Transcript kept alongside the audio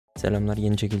Selamlar,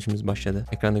 yeni çekilişimiz başladı.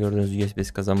 Ekranda gördüğünüz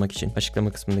USB'si kazanmak için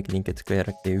açıklama kısmındaki linke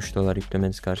tıklayarak $3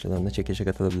 yüklemeniz karşılığında çekilişe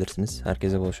katılabilirsiniz.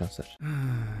 Herkese bol şanslar.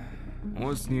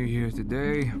 What's new here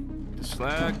today? The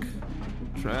slack,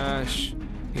 trash,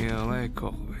 yeah, like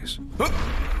always.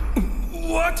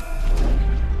 What?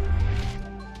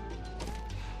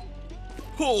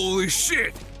 Holy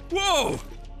shit! Whoa!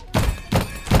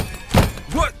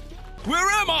 What? Where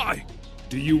am I?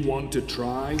 Do you want to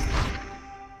try?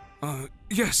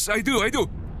 Yes, I do.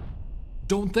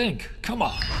 Don't think. Come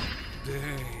on.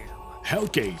 Damn.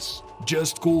 Hellcase.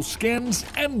 Just cool skins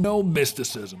and no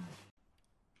mysticism.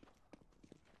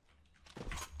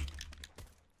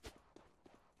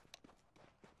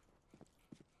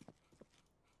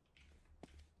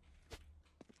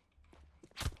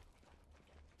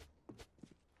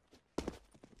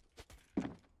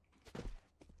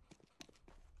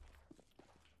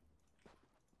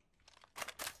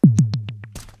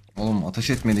 Oğlum ateş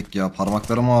etmedik ya.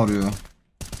 Parmaklarım ağrıyor.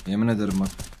 Yemin ederim bak.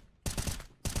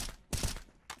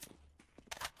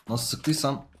 Nasıl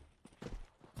sıktıysam.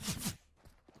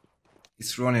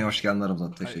 İsrone'ye hoş geldin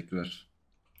aramıza. Teşekkürler.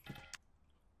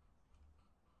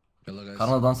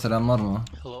 Kanada'dan selamlar mı?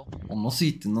 Hello. Oğlum nasıl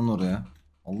gittin lan oraya?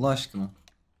 Allah aşkına.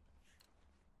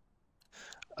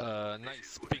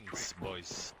 Nice pings,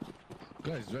 boys.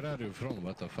 Guys, where are you from?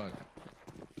 What the fuck?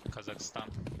 Kazakhstan.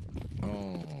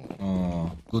 Oh.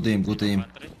 Good aim.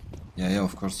 Country. Yeah,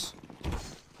 of course.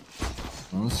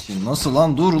 Nasıl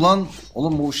lan? Dur lan.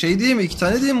 Oğlum bu şey değil mi? 2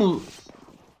 tane değil mi bu?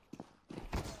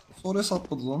 Sonra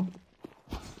satmadı lan.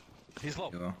 He's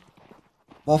low. Ya.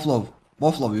 Both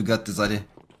low, you got this Ali.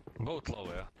 Both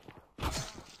low, yeah.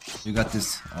 You got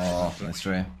this. Nice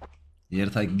try.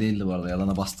 Diğeri takip değildi bu arada.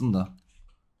 Yalana bastım da.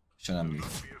 Hiç önemli değil.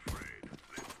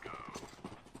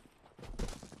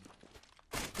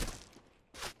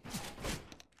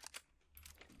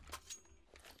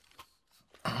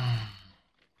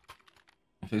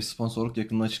 FF sponsorluk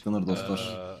yakında açıklanır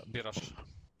dostlar. Biraş.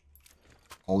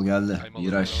 Kol geldi.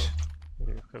 Biraş.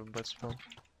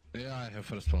 Yeah, I have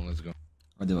first one. Let's go.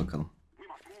 Hadi bakalım.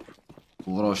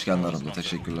 Uğur'a hoş geldin aramda.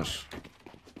 Teşekkürler.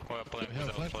 We're playing You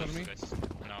have without flash for me? flashes, guys.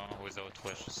 No, without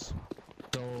flashes.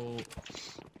 So,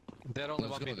 They're only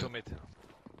Let's one go mid, two then. mid.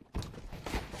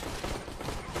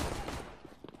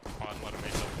 One more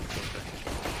mid.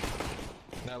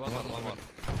 No, one more.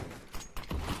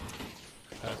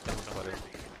 Sorry.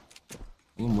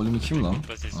 Oğlum volüm kim lan?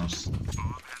 Positions.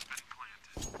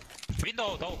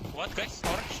 Window, though. What, guys?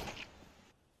 Orange?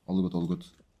 All good.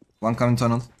 One coming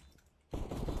tunnel.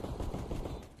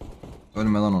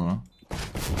 Ölme lan onu.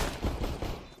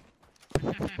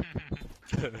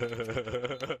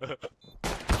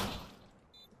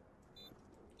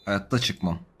 Hayatta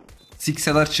çıkmam.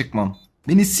 Sikseler çıkmam.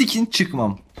 Beni sikin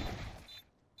çıkmam.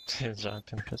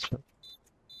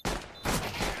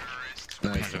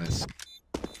 nice.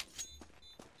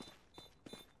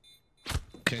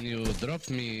 Can you drop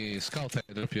me scout?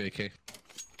 I drop you AK.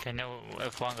 Can you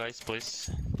F1, guys,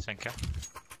 please? Thank you.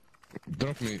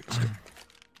 Drop me.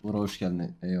 Uğur'a hoş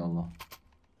geldin. Eyvallah.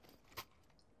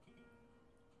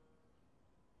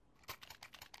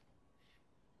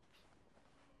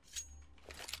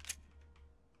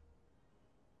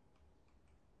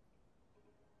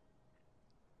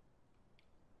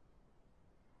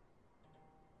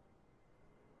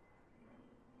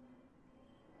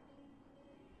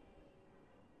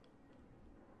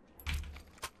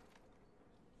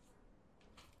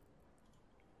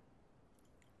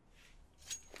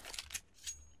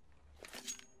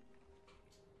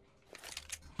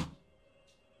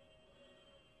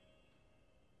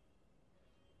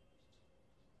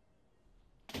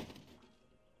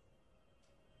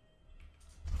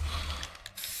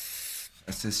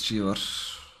 SSG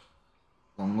var.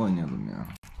 Long oynayalım ya.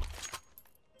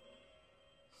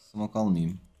 Smoke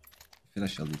almayayım.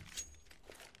 Flash alayım.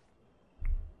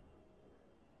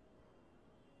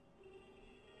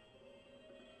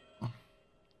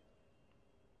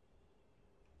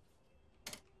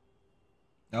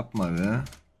 Yapma be.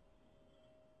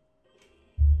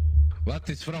 What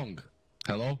is wrong?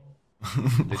 Hello?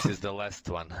 This is the last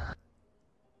one.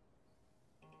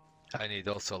 I need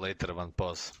also later one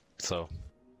pause, so.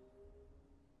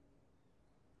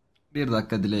 1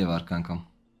 dakika delay var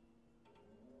kankam.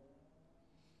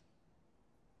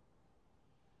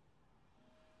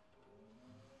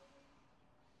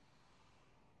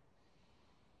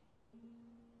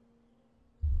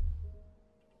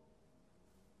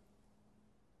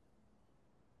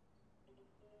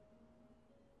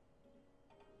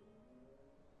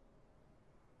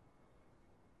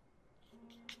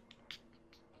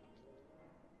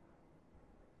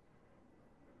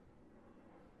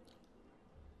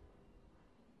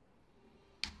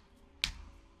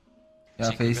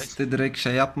 Ya Face'te direkt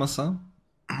şey yapmasa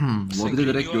lobide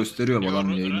direkt gösteriyor adam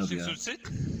yayını ya.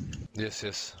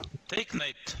 Yes. Take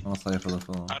nade. Ama sayfada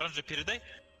falan. Orange передай.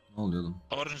 Ne oluyor oğlum?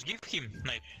 Orange give him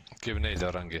nade. Give nade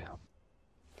Orange.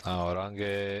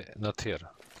 Orange not here.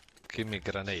 Give me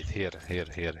grenade here.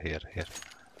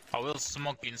 I will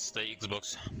smoke insta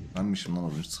Xbox. Benmişim lan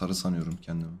orada. Sarı sanıyorum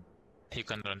kendimi. He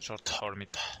can run short or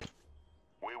mid.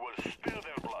 We will spill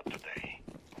their blood today.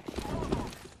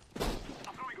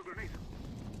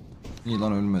 İyi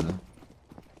lan ölmedi.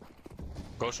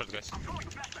 Go short, guys.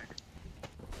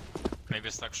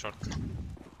 Maybe stuck short.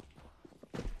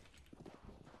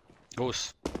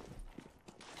 Goose.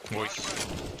 Guys.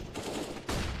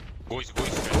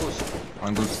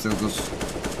 I'm good, still good.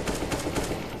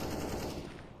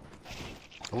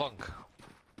 Long.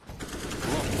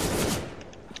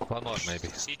 One more maybe.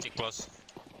 City close.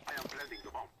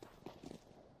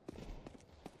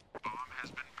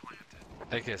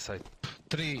 AK side.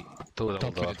 3 Two top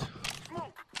double door. mid.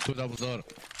 2 double door.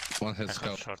 1 head I have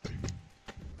scout. short.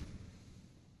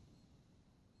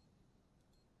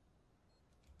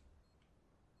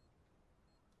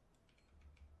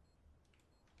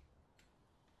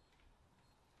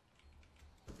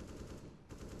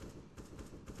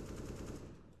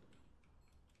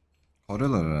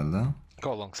 Koreler herhalde.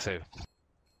 Go long save.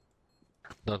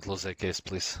 Don't lose AKs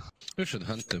please. We should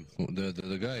hunt them.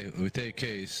 The guy with AK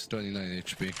is 29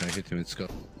 HP. I hit him with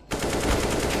scout.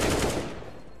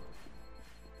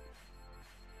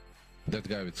 That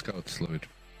guy with scout is low HP.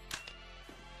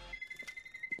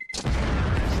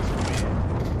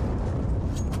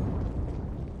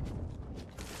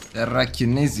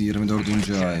 Terrakinezi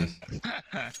 24. ay.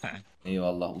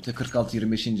 Eyvallah. UT 46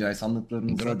 25. ay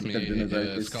sandıklarınıza Drop dikkat edin me,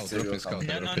 özellikle scout, seviyor drop me scout.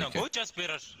 kanka. No, go just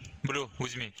mirror. Blue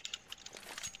with me.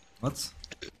 What?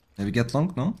 Have we get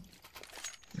long no?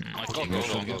 Okay, Go go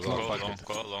long, long, go long, go fuck long, it.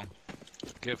 go long.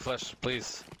 Give flash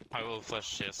please. I will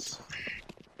flash, yes.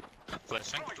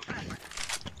 Flashing.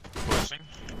 Flashing.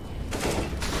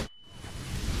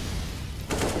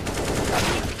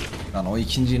 Lan o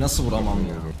ikinciyi nasıl vuramam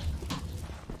ya?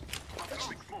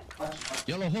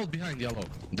 Yellow, hold behind yellow.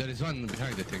 There is one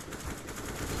behind the thing.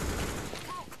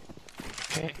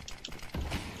 Okay.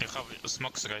 You have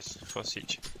smokes, guys, for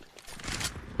siege.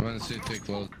 One city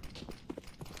close.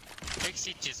 Take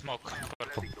city smoke.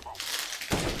 Purple.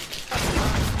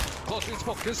 Close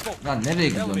in smoke. Lan nereye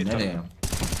gidiyorsun nereye?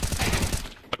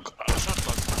 Short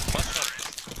close. Last short.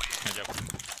 Good job.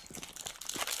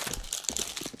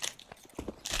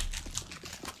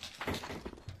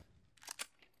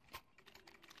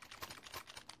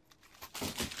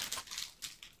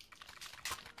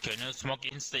 Can you smoke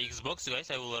insta Xbox, guys?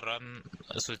 I will run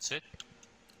a suicide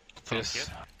from Yes. here.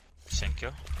 Thank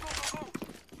you.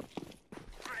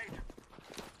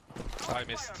 I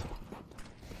missed.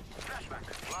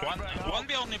 One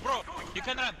B only, bro. You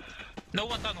can run. No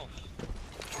one tunnel.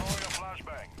 Throwing a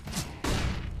flashbang.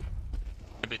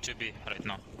 Maybe 2B right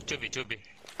now. 2B.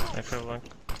 I feel like.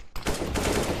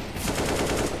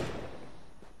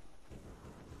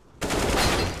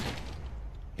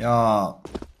 Ya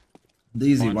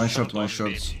Daisy One one shot, shot one one shot.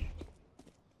 B.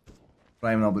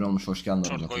 Prime'e abone olmuş hoş geldin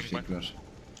Short orada going back. teşekkürler.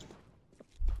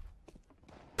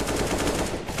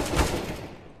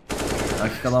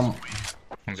 Erkek adam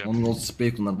Good job. onun gold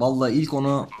spray kullanır. Vallahi ilk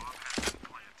onu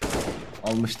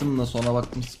almıştım da sonra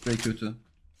baktım spray kötü.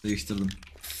 Değiştirdim.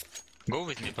 Go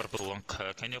with me, purple long.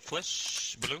 Can you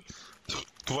flash blue?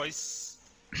 Twice.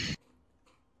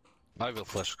 I will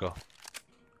flash go.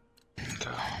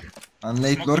 Ben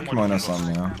late Smoke lurk them mu all oynasam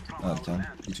in ya? Erken.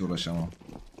 Hiç uğraşamam.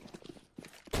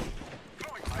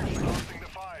 Closing the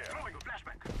fire. Throwing a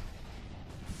flashbang.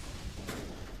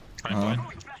 I'm Uh-huh. blind.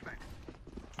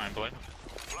 I'm blind.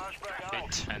 Flashbang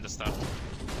out. Hit and the start.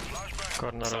 Flashbang.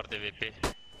 Corner. Start AVP.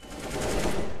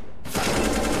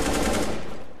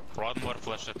 One more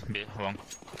flash at B long.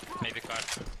 Maybe card.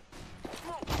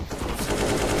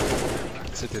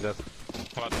 City dead.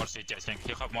 One more CT, I think.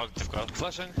 You have more difficult.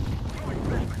 Flashing.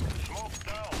 Smoke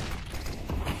down.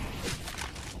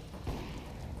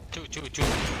 Two.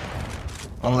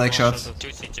 One leg shot.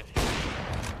 Two CT.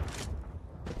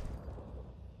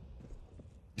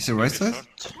 Is he right side?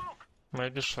 Short.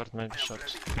 Maybe short. Maybe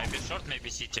short, maybe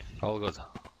CT. All good.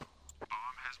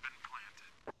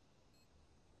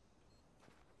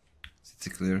 City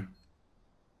clear.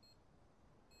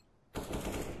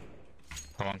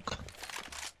 Long.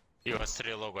 You are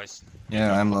 3 low, guys.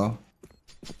 Yeah, I'm low.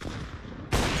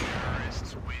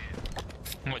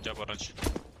 Good job, Orange.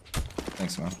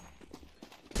 Thanks man.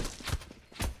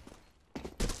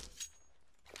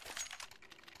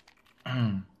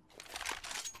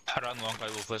 Run long, I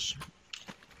will flash.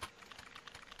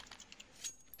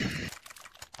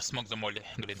 smoke the molly,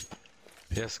 green.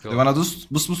 Yes, go. You wanna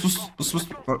boost? Boost.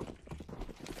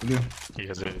 Blue. He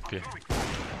has AWP.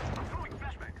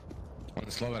 One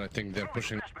is lower, I think they're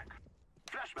pushing.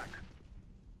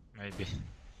 Maybe.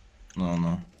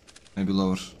 No. Maybe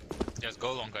lower. Just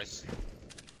go long, guys.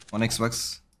 One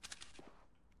Xbox.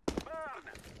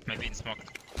 Maybe in smoke.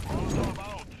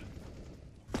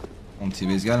 On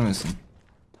T-base gelmesin.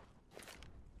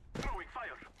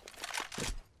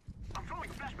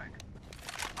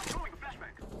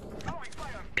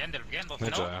 Gandalf,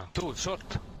 Mid, no. Two,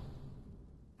 short.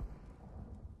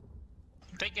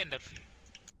 Take Gandalf.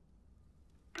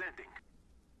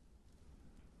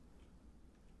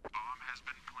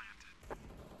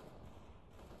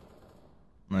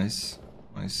 Nice.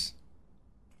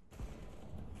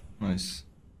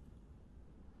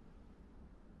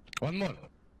 One more.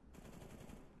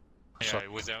 Yeah,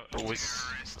 with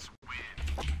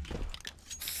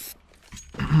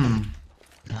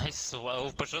Nice,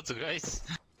 wow, пожалуйста, guys.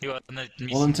 You are not missing.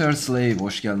 Volunteer Slave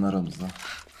hoş geldin aramıza.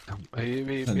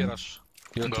 He rush.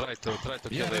 You Go. try to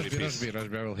kill Yeah, every rush piece. B,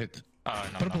 I will hit. Ah,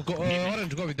 no, Purple, no. go,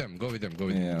 orange, go with them.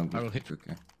 Yeah, I will hit.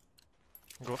 okay.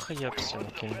 Глухо я все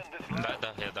накину.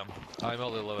 Да, я дам. I'm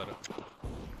only lower.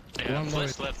 Yeah, One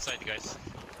flash left side, guys.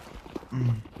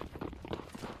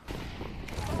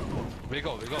 We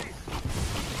go.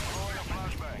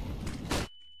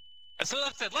 So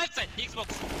left side, Xbox.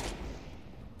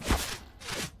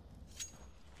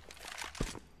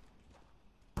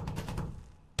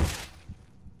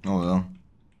 Ne oluyor lan?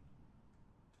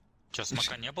 Чё,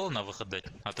 смока не было на выход дать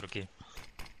от руки?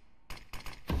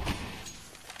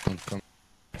 Come.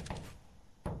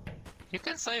 You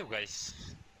can save, guys.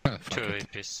 Fuck Two it.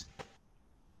 APs.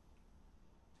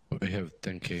 We have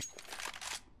 10k.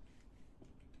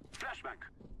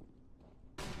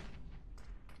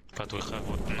 But we have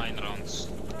what, 9 rounds.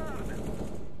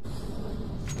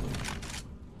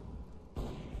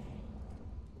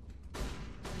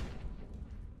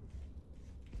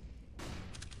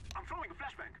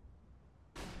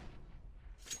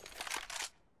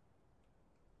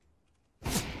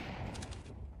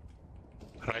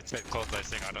 Right side close, I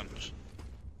think, orange.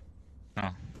 No.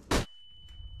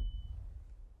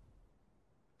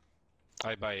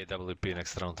 I buy AWP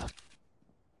next round.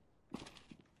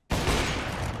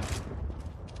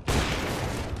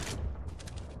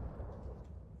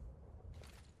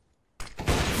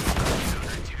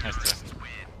 Nice try.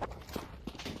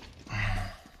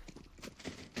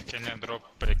 Can I drop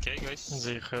pre-K, guys?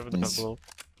 They have Nice. double.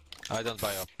 I don't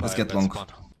buy up. Let's I get bet long. spawn.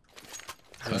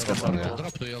 Let's get long. I'll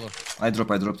drop to yellow. I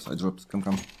dropped.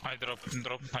 Come. I drop.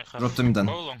 I have. Drop to me then.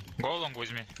 Go long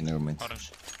with me. Never mind.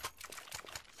 Orange.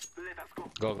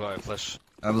 Go, I flash.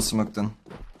 I will smoke then.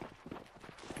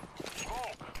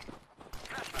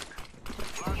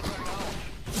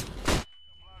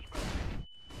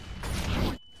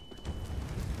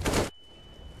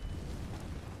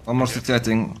 One more city, I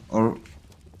think. Or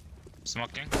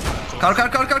Smoking.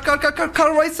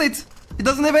 car right side. He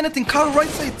doesn't have anything. Car right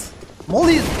side.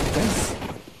 Molly. Guys.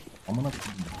 Aman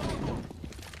akıllı.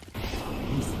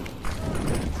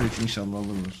 Tek inşallah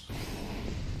alırlar.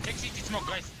 Take city smoke,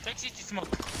 guys. Take city smoke.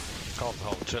 Calm,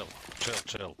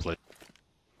 chill, play.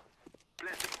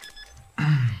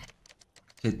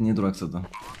 Cat niye duraksadı?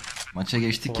 Maça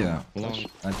geçtik ya. Long.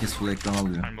 Herkes full ekran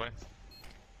alıyor. I'm blind.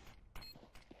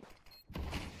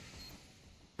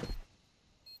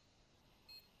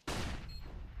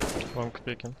 Long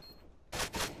picking.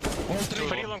 All three.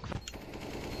 Three long.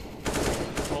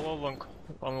 All long.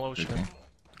 One low Okay. shot.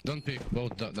 Don't pick,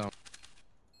 both down.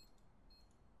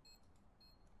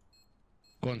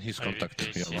 Go on his contact.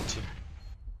 AWP Yellow. city.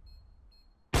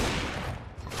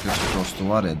 Kötü cross'tu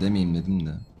var ya demeyeyim dedim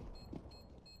de.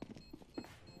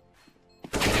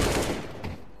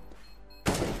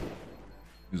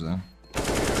 Güzel.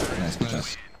 Nice, güzel.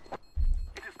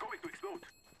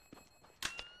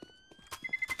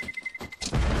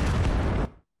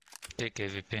 Take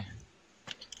AVP.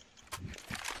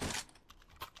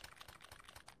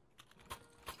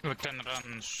 We can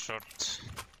run short.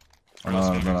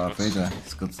 Var AF'yi de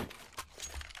sıkıntı.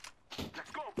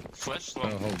 Flash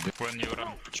long hold it. when you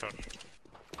run short.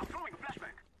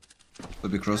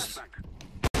 To be crossed.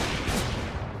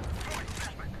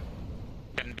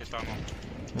 Can be tunnel.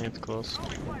 Mid close.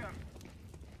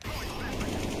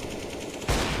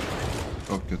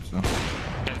 Çok kötü.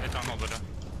 Can be tunnel bro.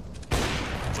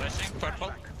 Flashing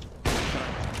purple.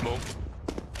 Boom.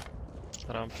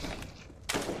 Ramp.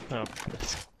 Oh,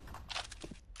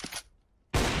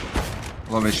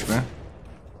 Low HP.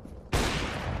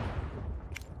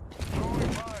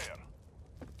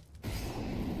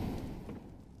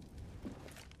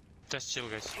 Just chill,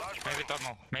 guys.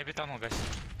 Maybe tunnel, guys.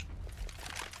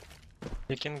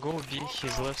 You can go B,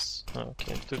 he's left. Oh,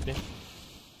 okay, to B.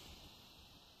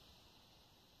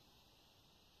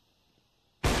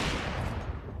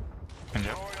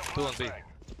 Yeah. 2 on B.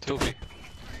 2 B.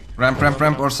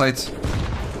 Ramp or site.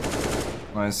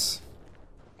 Nice.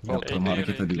 Both Yaptığım A,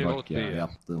 harekete bir both bak B, ya. yeah.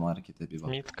 Yaptığım harekete bir bak.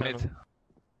 Mid Mid. coming.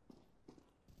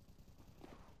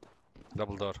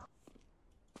 Double door.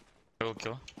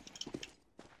 Kill.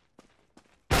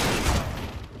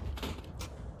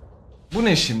 Bu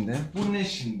ne şimdi? Bu ne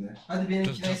şimdi? Hadi benimki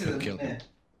Just neyse de kill. bu ne?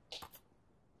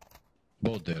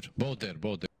 Both there.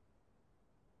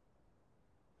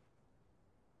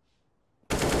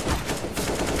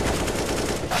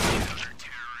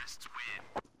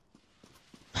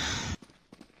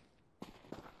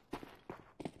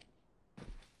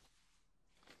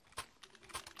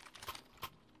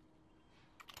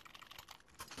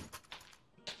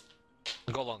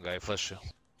 Go long, guy, flash you.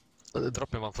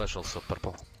 Drop me one flash also,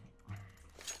 purple.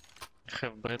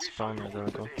 Have bad spawn, I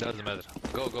don't go. Doesn't matter.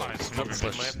 Go. Ай, Drop смог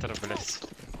flash. метр, блядь.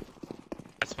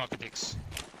 I smoked X.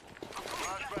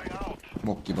 Flashbang out.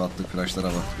 Bok gibi attık flashlara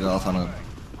bak. Bir daha atanı.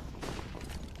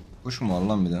 Push mu var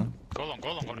lan bir de? Go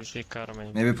long, Usually Caro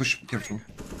maybe. Maybe push, careful.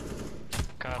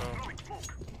 Caro.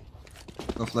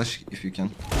 Go flash if you can.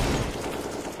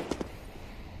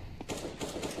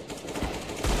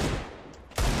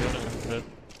 Dead.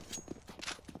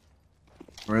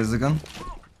 Where is the gun?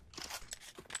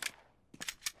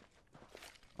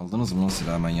 Aldınız mı lan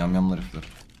silahı hemen yamyamlar herifler.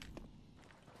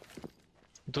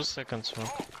 2 seconds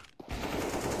smoke.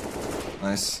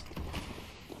 Nice.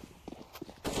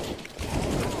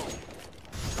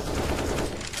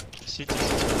 City.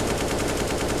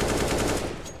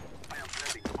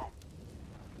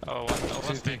 Oh,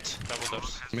 one mid, double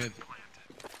doors. Mid.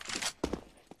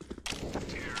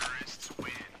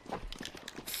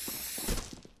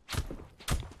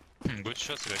 Good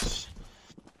shots, guys.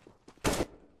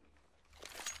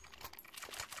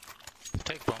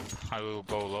 Take bomb. I will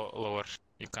go lower.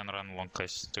 You can run long,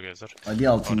 guys, together. Ali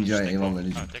 6. ay Orange, eyvallah take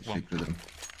Ali'cim. bomb. Take bomb. Teşekkür ederim.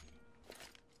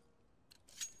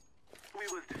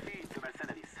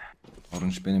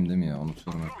 Orange benim değil mi ya?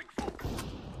 Unutuyorum hep.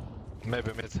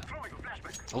 Maybe mid.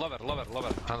 Lower.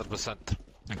 100%.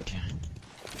 Okay.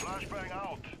 Flashbang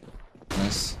out.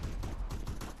 Nice.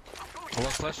 One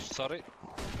flash, sorry.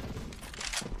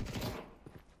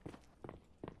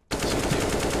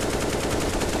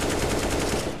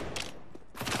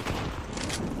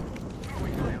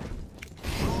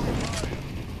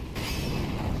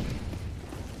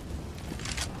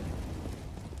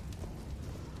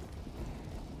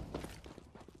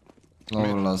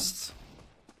 Lower last.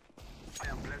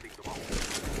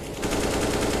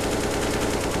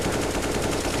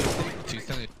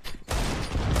 T-stand.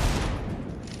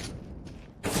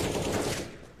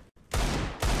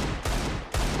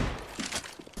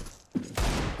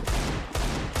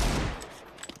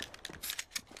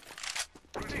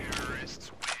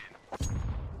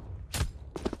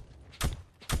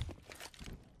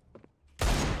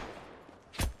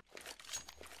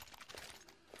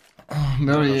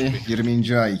 Murray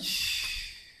 20. ay.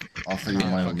 Alfa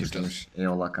yılmaya fuck olmuş it, demiş.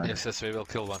 Eyvallah kanka. Yes, we will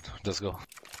kill one. Let's go.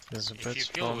 There's a If bad you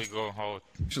kill, spawn. we go out.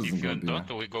 Just If you go B. don't,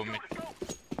 we go mid.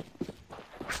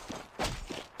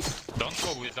 Don't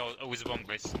go with bomb,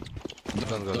 guys.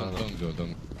 Don't go.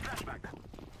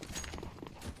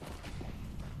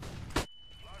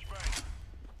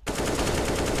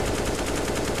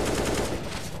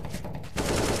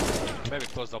 Maybe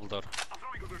close double door.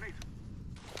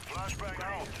 Flashbang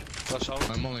out. Flash out.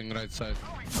 I'm only right side.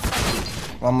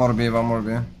 One more B.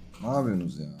 Ne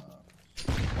yapıyorsunuz ya?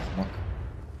 Bak.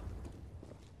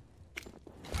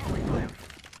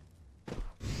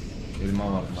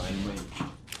 Elma var.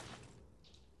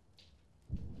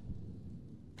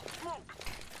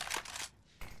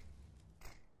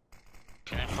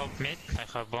 Can I help mid? I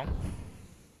have bomb.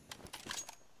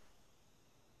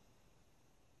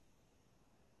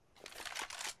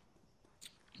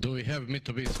 Do we have mid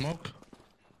to be smoke?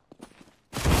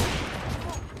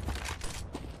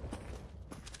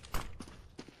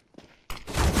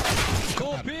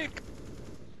 Go pick!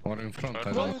 Or in front,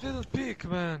 I Why don't you know. didn't Pick,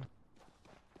 man!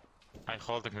 I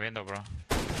holding window, bro.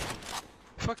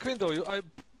 Fuck window, I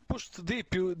pushed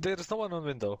deep, there's no one on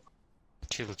window.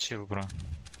 Chill, bro.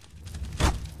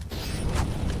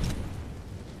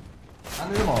 Ben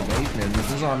dedim abi gitmeyelim.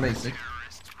 Uzun zaman beklesek.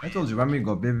 I told you when we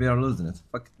go B we are losing it.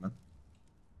 Fuck it man.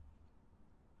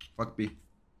 Fuck B.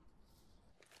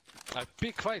 I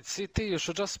pick white CT, you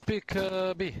should just pick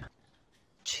B.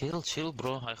 Chill,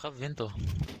 bro. I have window.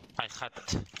 I had.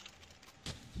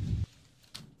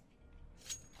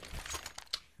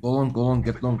 Go long,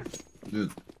 get long.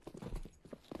 Dude.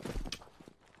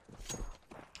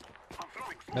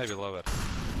 Maybe lower.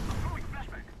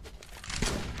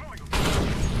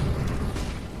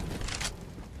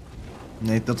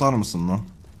 Nate atar mısın lan?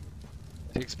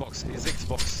 Xbox, he's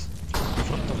Xbox. In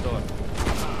front of door.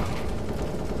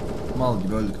 Mal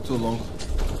gibi öldük. Too long.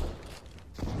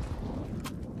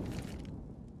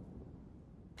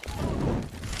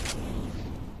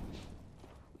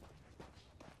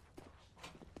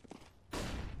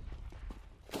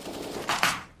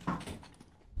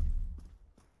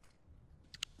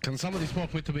 Can somebody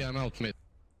smoke me to be I'm out mid?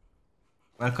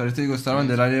 Berk haritayı göstermen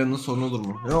Delalya'nın sorunu olur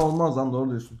mu? Ya olmaz lan, doğru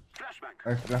diyorsun.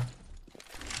 Ekstra.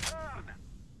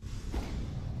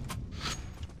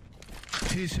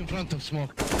 He's in front of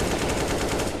smoke.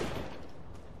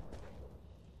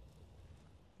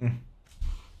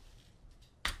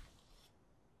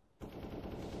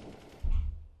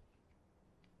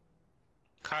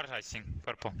 Car, I think,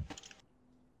 purple.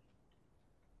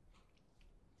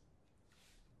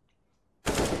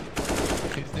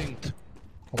 He's dinked.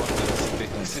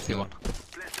 One city one.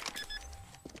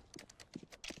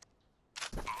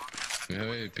 We have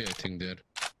AP I think there.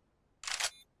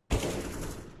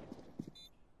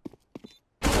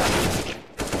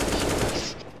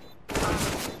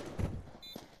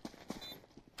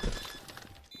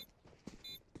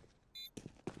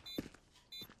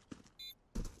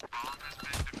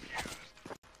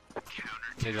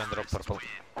 Need one drop purple.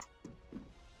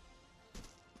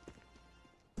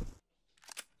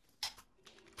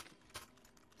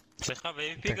 They have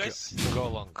AWP, Thank guys. you. Go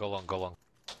long, go long, go long.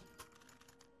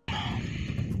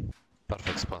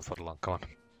 Perfect spawn for long, come on.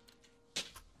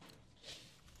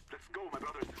 Let's go, my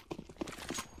brothers.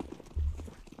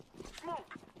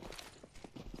 Smoke.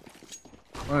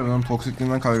 Vay, bunun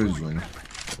toksikliğinden kaybediyoruz oyunu.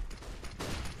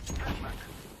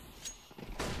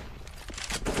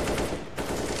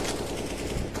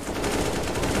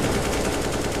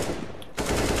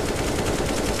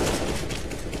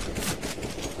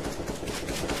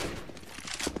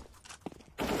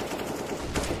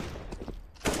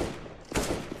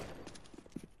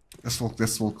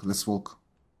 Let's walk.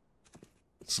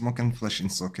 Smoke and flash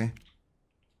ins, okay?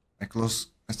 I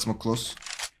smoke close.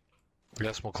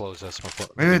 Yeah, smoke close, yeah, smoke close.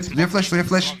 Wait, do you flash,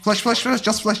 flash,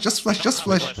 just flash.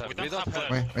 We don't have flash.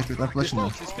 Wait, I'm flashing now.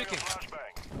 He's picking. Flashbang.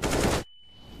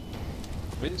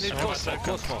 We need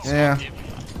close smoke. Yeah.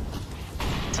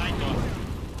 Side door.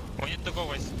 We need to go,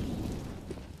 guys.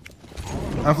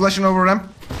 I'm flashing over ramp.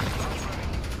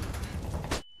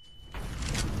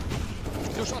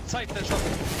 Two shot, side, 10 shot.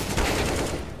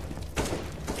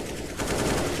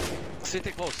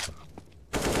 City close.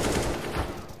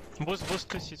 Boost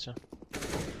косите.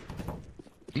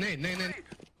 Nade.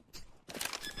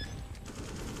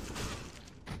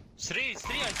 Three,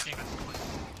 I think.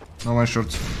 No one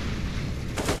short.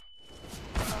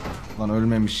 Lan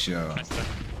ölmemiş ya. Nice try.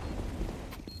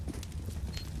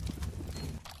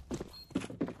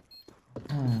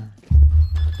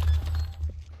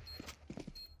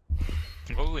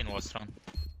 Go win last round.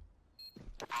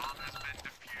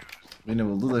 Beni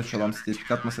buldu da şu adam siteye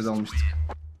pik atmasaydı almıştık.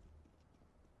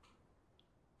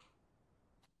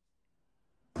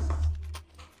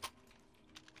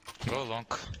 Go long.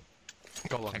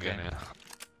 Go long again, yeah.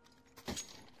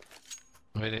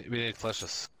 We need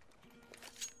flashes.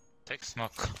 Take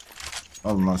smoke.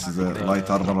 Alın lan size light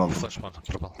armor aldım. Flash one,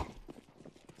 purple.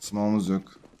 Smoke'umuz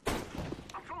yok.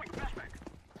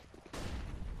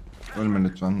 Ölme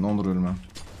lütfen, ne olur ölme.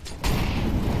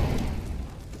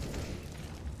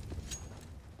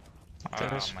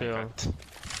 Oh my успел. god.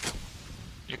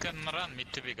 You can run mid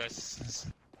to be, guys.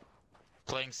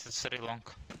 Playing 3 long.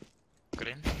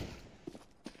 Green.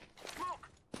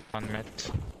 One mid.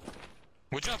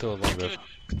 Good job. Still long there.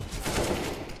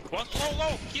 One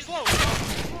low. He's low.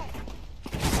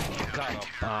 Got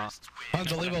him.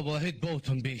 Unbelievable, I hit both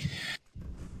on B.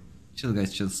 Chill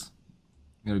guys, chills.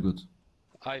 Very good.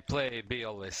 I play B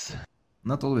always.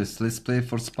 Not always, let's play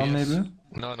for spam Yes. maybe?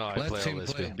 No, I Let play him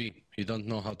always play B. B. You don't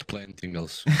know how to play anything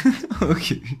else.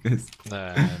 Okay guys.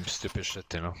 Nah, I'm stupid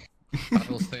shit, you know. I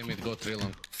will stay mid, go 3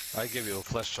 long. I give you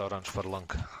flash orange for long.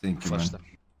 Thank you Flash man. them.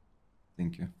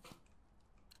 Thank you.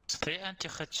 Stay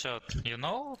anti-headshot. You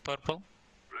know, purple?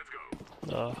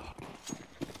 Да.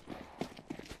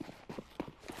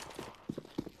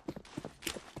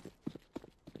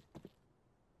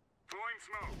 Throwing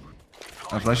smoke.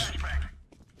 I flash.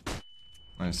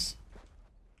 Nice.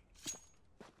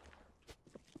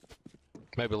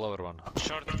 Maybe lower one.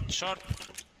 Short.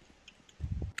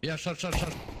 Yeah, short.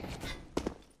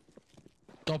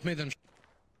 Top mid and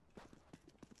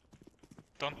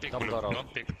Don't pick Double blue. door out.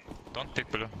 Don't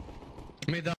pick blue.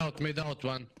 Mid out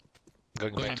one.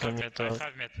 Going I back.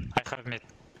 have mid.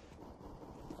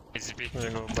 It's big.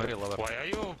 Very low. Why are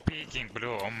you peeking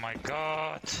blue? Oh my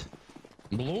god.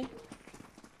 Blue?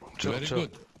 Chill, Very chill.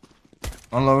 good.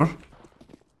 One lower.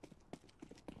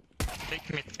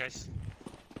 Take mid, guys.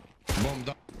 Bomb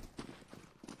down.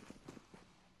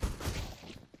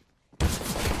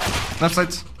 Left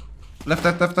side. Left.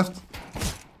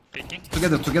 Peeking.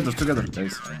 Together.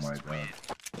 Guys. Oh my god.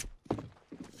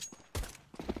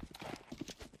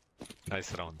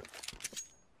 Nice round.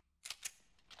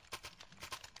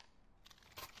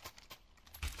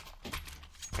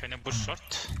 Can you push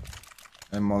short?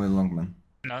 I'm molly long man.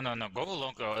 No. Go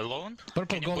long alone. Purple,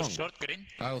 Can you go push long. short? Green.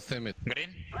 I'll stay mid. Green.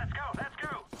 Let's go.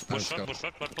 Push Let's go.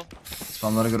 short, purple.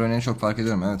 Spamlara göre oynayınca çok fark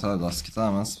ediyorum. Evet abi Dust2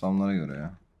 tamamen spamlara göre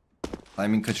ya.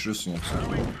 Timing kaçırıyorsun yoksa.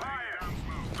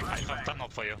 I have tunnel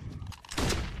for you.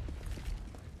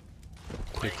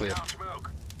 Be clear.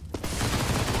 Smoke.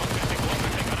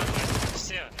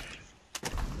 See.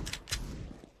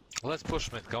 Let's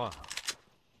push mid, come on.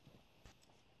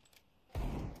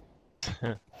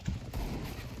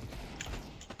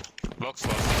 Box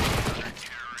lost.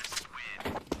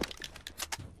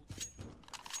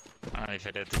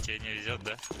 Эфире тебе не везет,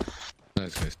 да?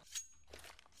 Nice guys.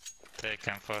 Take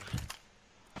M4.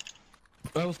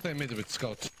 I'll stay mid with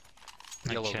scout.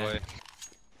 Yellow Okay.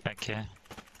 guy. Okay.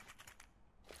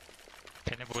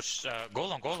 Can you push? Go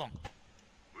long.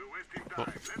 We're wasting time.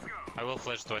 Let's go. I will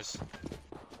flash twice.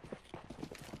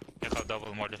 You have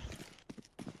double molly.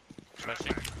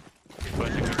 Flashing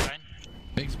behind.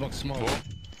 Xbox smoke. Go.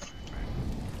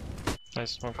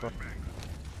 Nice smoke.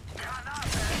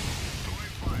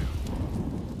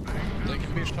 Take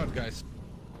me shot guys.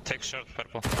 Take short,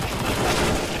 purple.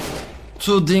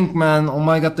 Two dink man. Oh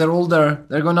my god they're all there.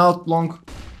 They're going out long.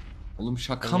 Oğlum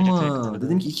şaka mı?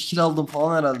 Dedim ki 2 kill aldım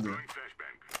falan herhalde.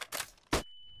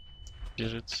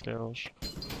 Бежит слева уж.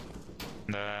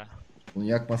 Да. Bunu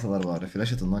yakmasalar bari.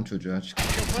 Flash atın lan çocuğa. Çık.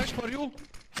 Flash for you.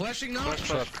 Flashing now.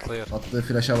 Shot clear. Attığı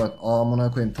flash'a bak.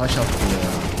 Amına koyayım taş attı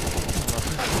ya.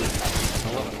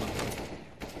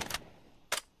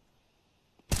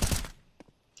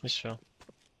 Еще.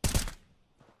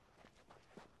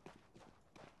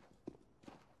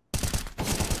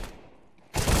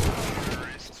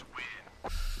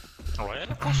 Why are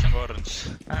you pushing orange?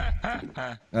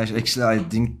 Guys, actually I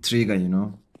dinked 3 guy, you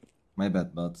know. My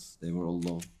bad, but they were all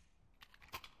low.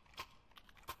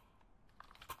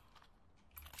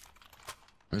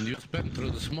 And you spent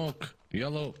through the smoke.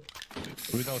 Yellow.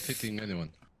 Without hitting anyone.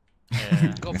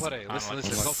 Yeah. Go for A. Listen,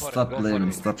 go for Stop it.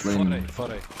 blaming, stop blaming. For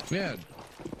A. Yeah.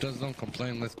 Just don't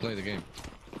complain. Let's play the game.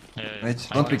 Yeah. Wait,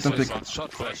 don't pick, don't pick.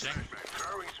 Shot flash. Flashing.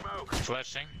 Throwing smoke.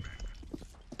 Flashing.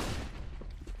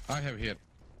 I have here.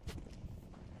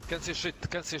 Can see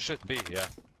shit B, yeah.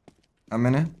 How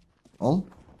many? All?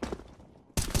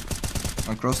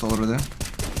 One crossed already.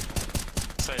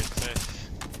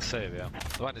 Safe. Save, yeah.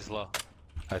 One is low,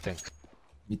 I think.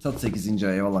 Mithat 8.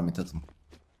 ay, eyvallah Mithat'ım.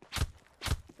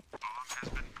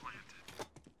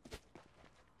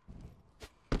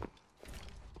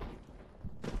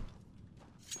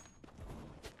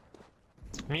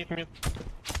 Mid.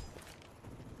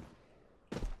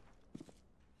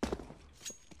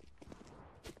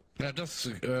 Yeah, just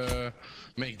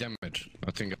make damage.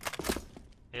 I think.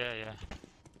 Yeah.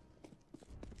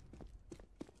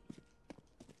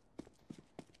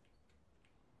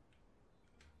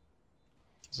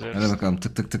 Hadi bakalım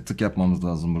tık tık yapmamız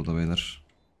lazım burada beyler.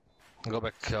 Go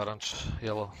back orange,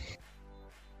 yellow.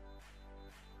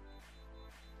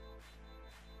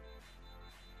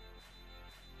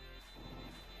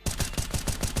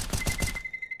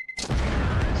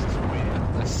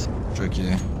 Nice. Çok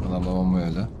iyi. Adamla bomba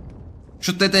öldü.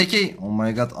 Shoot that AK. Oh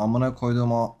my god amına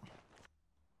koyduğum o.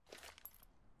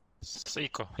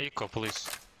 Eco,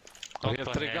 please. We Don't have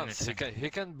buy 3 guns. anything. He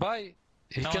can buy.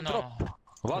 He No, can no. drop.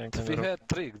 What? He can We drop. had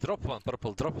 3. Drop one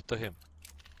purple. Drop it to him.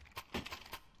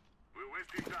 We're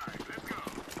wasting time. Let's go.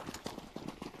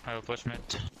 I will push mid.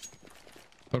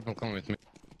 Purple, come with me.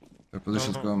 Purple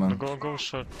should go man. Go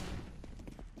short.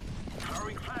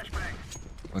 Throwing flashbang.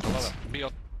 Bakın. B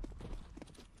on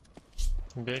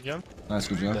B again. Nice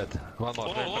good job. dead. One more.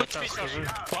 Oh, HP short.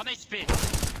 1 HP.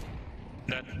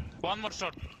 Dead. One more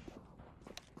short.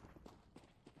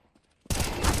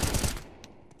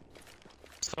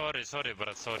 Sorry,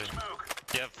 bro, sorry.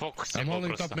 Yeah, focus. I'm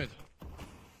holding top mid.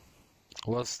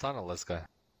 Was tunnel, this guy.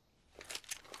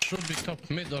 Should be top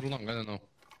mid or long. I don't know.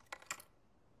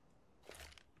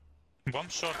 Bomb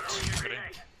short. Green.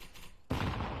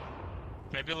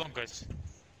 Maybe long, guys.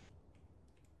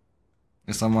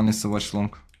 Yeah, someone needs to watch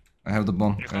long. I have the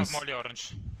bomb. You have Guys. molly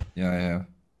orange. Yeah, I have.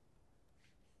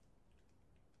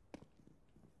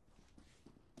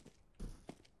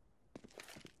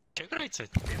 Right side.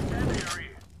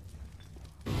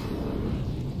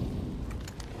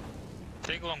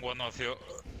 Take long one of you.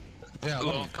 Yeah,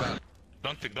 long.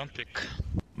 Don't pick.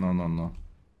 No.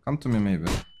 Come to me maybe.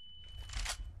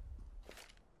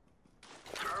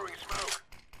 Throwing smoke.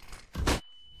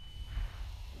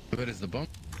 Where is the bomb?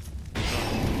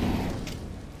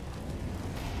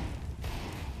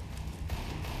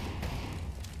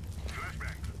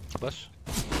 Flash.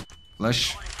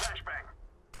 Flash. Flashbang.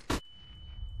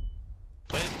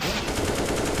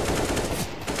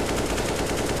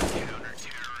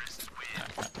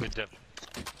 Good job.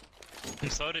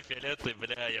 Sorry, фиолетовый,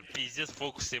 бля, я пиздец в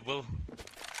фокусе был.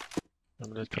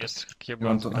 Блять, просто как You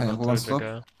want to... ебать. Hey, who wants to?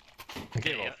 Бегаю.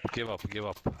 Give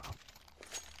up.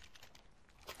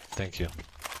 Thank you.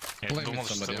 Я Play думал, with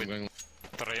что somebody, I'm вы going.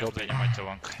 втроем занимаете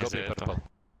лонг. Go Из-за be этого. purple.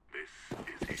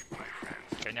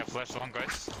 Can you flash long,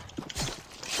 guys?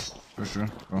 Sure.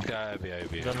 Go. Yeah, I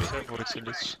be. Да, все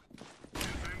вырубились.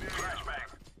 Flashbang.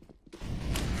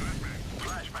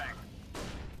 Flashbang.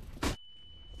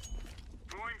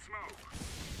 Throwing smoke.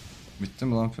 Bitti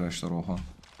mi lan flashlar oha?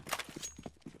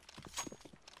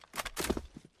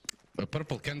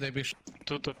 Purple, can they be?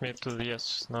 Two top mid, two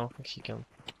yes, now he can.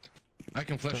 I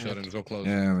can flash her and go close.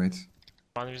 Yeah, wait.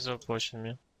 One visual watching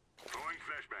me. Throwing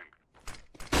flashbang.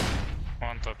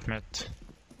 One top mid.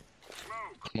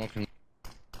 Smoke. Smoking.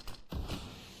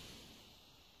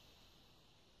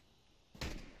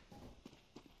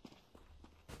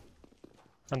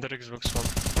 Under Xbox One.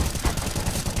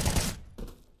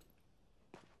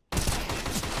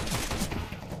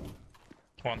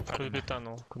 One Could be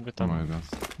tunnel, could be Oh my tunnel. god.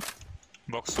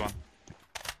 box one.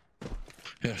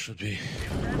 Yeah, should be.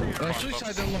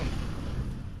 Suicide alone.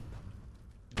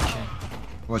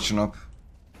 Watching up.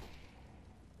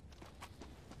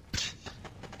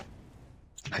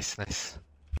 Nice.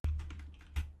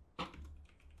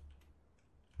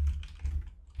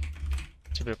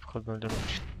 Тебе походу налево.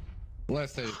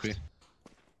 Last AWP.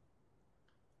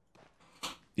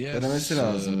 Yes. Denemesi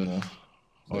lazım ya.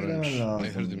 Orange. Denemen lazım. I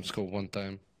heard him scope one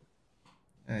time.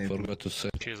 Hey, Forgot to say.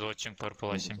 She's watching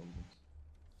purple, I think.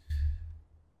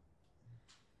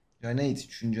 Ya neydi?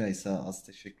 3. ay sağ az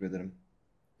teşekkür ederim.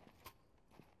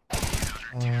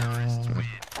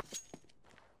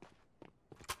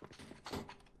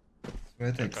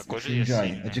 Sweatex Какой же 3. я ay.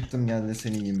 сильный. Acıktım gel de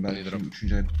seni yiyeyim ben. Hadi drop.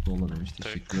 3. ay kutlu ola demiş.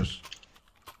 Teşekkürler.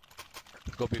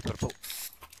 Go be purple.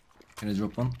 Can I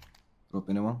drop one? Drop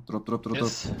anyone? Drop.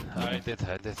 Yes, I did.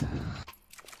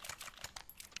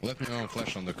 Let me know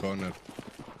flash on the corner.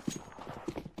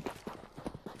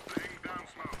 Laying down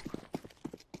smoke.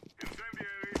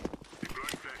 Incendiary.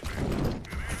 Deploying flashbang.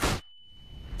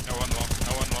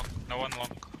 No one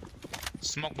long.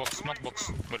 Smoke box.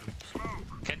 Good.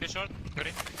 Can be short,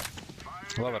 green.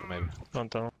 Lover maybe. One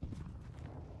tunnel.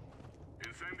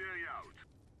 Incendiary out.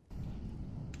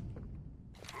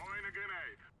 Throwing a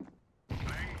grenade.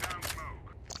 Laying down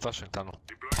smoke. Flashing tunnel.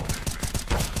 Deploying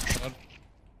flashbang. Short.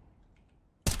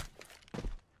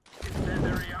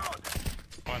 Incendiary out.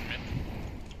 One mid.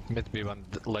 Mid B one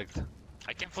legged.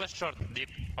 I can flash short, deep,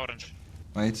 orange.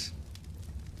 Wait.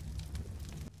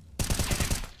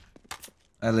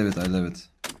 I leave it.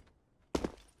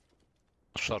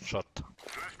 Short. Flashbang.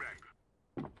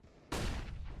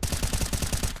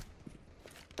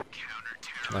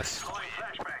 Nice. Throwing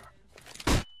flashbang.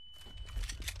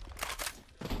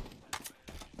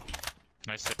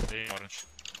 Nice save, orange.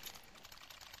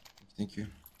 Thank you.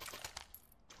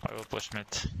 I will push mid.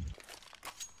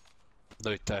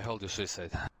 Do it, I hold you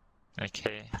suicide.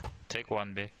 Okay, take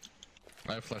one B.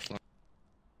 I have flash long.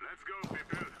 Let's go,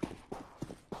 people.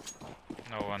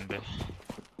 No one B.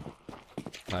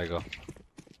 I go.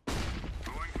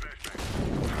 Throwing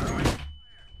flashbang.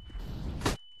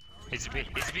 It's B.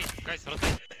 Guys,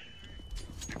 rotate.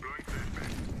 Deploying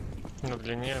flashbang. На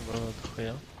длине было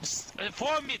дохуя.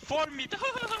 Four mid! Four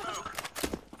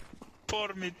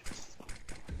mid.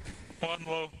 One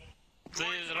low.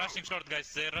 They're rushing short,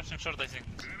 guys. I think.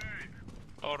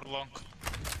 Or long.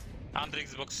 Under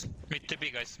Xbox. Mid to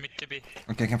B, guys. Mid to B.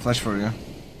 Okay, I can flash for you.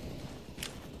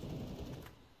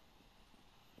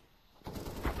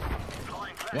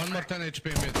 One more 10 HP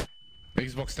mid.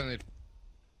 Xbox 10 HP.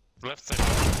 Left side.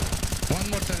 One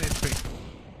more 10 HP.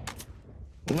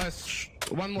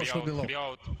 One more should be low. Be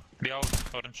out.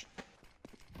 Orange.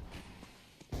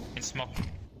 In smoke.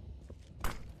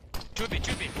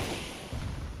 2B.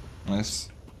 Nice.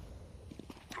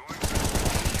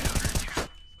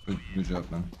 Good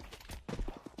job, man.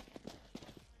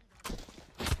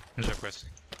 Request.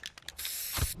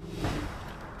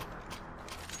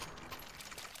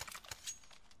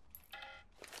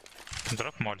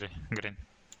 Drop molly, green.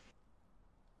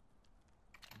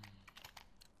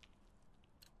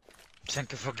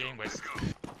 Thank you for game, guys.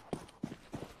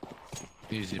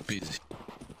 Easy peasy.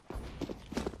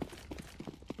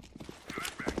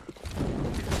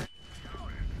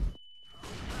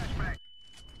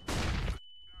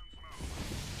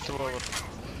 Two over.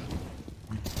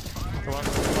 One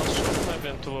shot maybe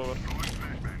and two over.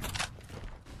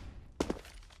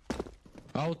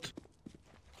 Out.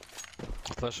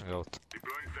 Flashing out.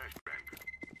 Deploying flashbang.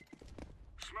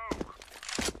 Smoke.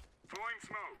 Throwing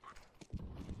smoke.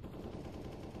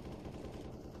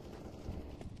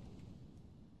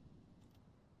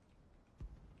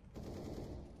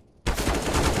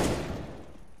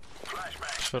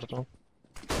 Short one.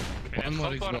 We need more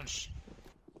top Xbox. orange.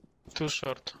 Two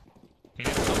short. We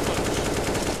need top orange.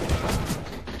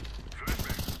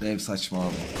 Dev saçma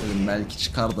abi. Dedim belki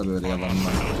çıkar da böyle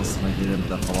yalanlar kafasına gelir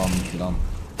de falan filan.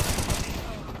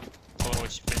 Low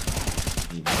HP.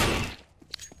 İyi.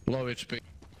 Low HP.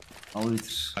 Al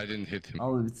bitir. I didn't hit him.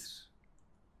 Al bitir.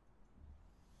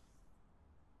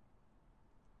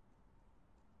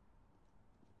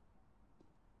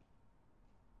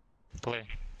 Play.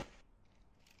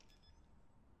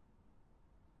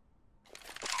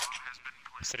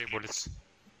 Three bullets.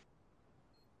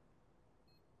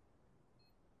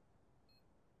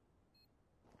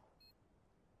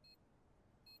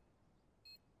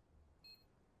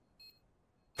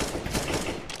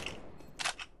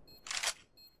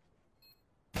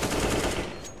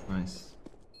 Nice.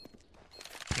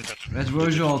 Enter. Red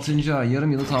Virgin 6. ay.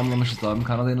 Yarım yılı tamamlamışız abi.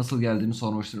 Kanada'ya nasıl geldiğimi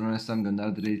sormuştur. Üniversitem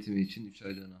gönderdi Ray TV için 3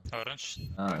 aylığına. Orange.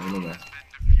 Ha öyle de.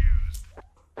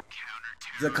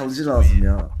 Bize kalıcı lazım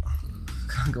ya.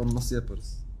 Kanka onu nasıl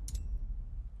yaparız?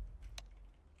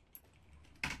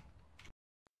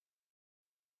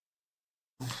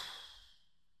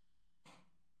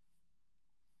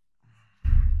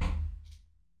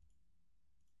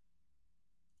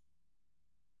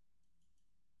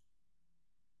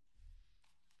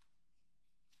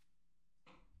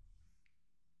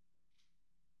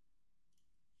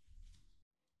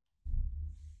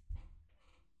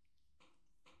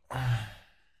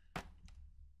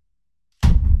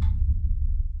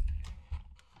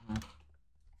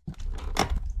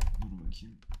 Dur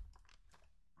bakayım.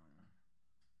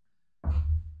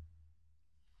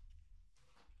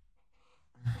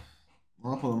 Ne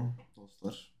yapalım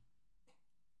dostlar?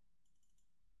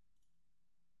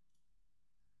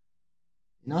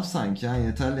 İnaf sanki ha,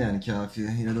 yeterli yani, kafi.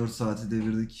 Yine 4 saati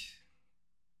devirdik.